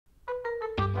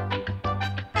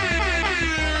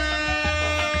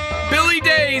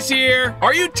Everybody's here.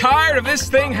 Are you tired of this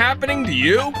thing happening to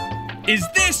you? Is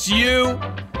this you?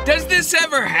 Does this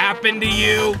ever happen to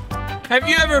you? Have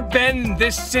you ever been in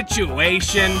this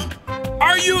situation?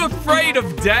 Are you afraid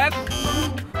of death?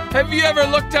 Have you ever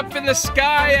looked up in the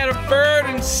sky at a bird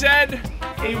and said,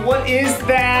 "Hey, what is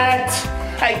that?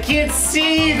 I can't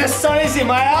see. The sun is in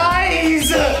my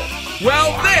eyes."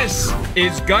 Well, this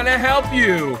is gonna help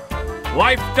you.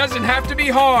 Life doesn't have to be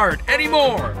hard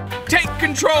anymore. Take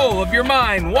control of your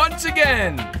mind once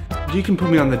again. You can put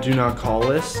me on the do not call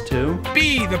list too.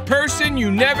 Be the person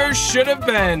you never should have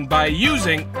been by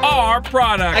using our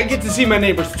product. I get to see my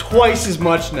neighbors twice as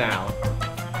much now.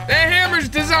 The hammer's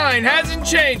design hasn't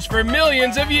changed for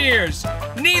millions of years.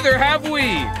 Neither have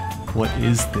we. What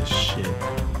is this shit?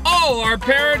 All our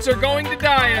parents are going to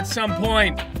die at some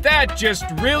point. That just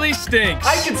really stinks.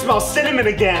 I can smell cinnamon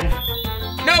again.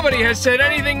 Nobody has said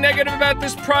anything negative about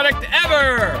this product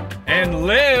ever and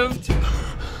lived.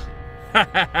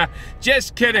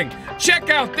 Just kidding.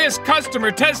 Check out this customer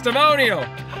testimonial.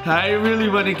 I really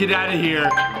want to get out of here.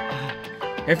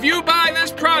 If you buy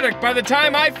this product by the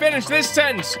time I finish this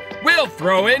sentence, we'll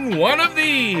throw in one of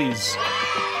these.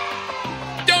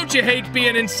 Don't you hate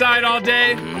being inside all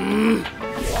day?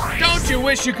 Don't you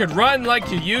wish you could run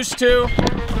like you used to?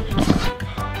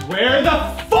 Where the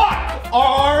fuck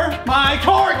are my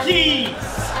car keys?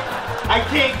 I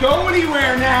can't go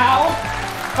anywhere now.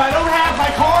 If I don't have my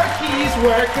car keys,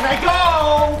 where can I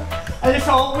go? This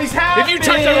always happens. If you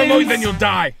touch that remote, then you'll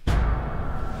die.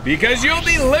 Because you'll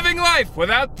be living life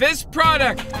without this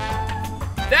product.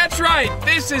 That's right,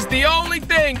 this is the only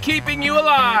thing keeping you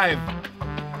alive.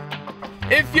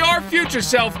 If your future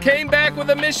self came back with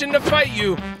a mission to fight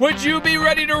you, would you be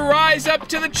ready to rise up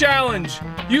to the challenge?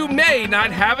 You may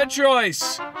not have a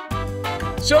choice.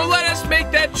 So let us make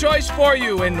that choice for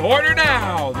you and order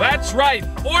now. That's right,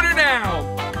 order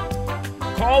now.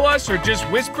 Call us or just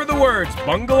whisper the words,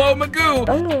 Bungalow Magoo,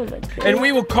 and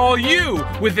we will call you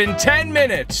within 10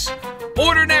 minutes.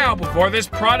 Order now before this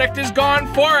product is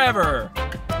gone forever.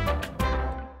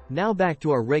 Now back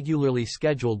to our regularly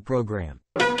scheduled program.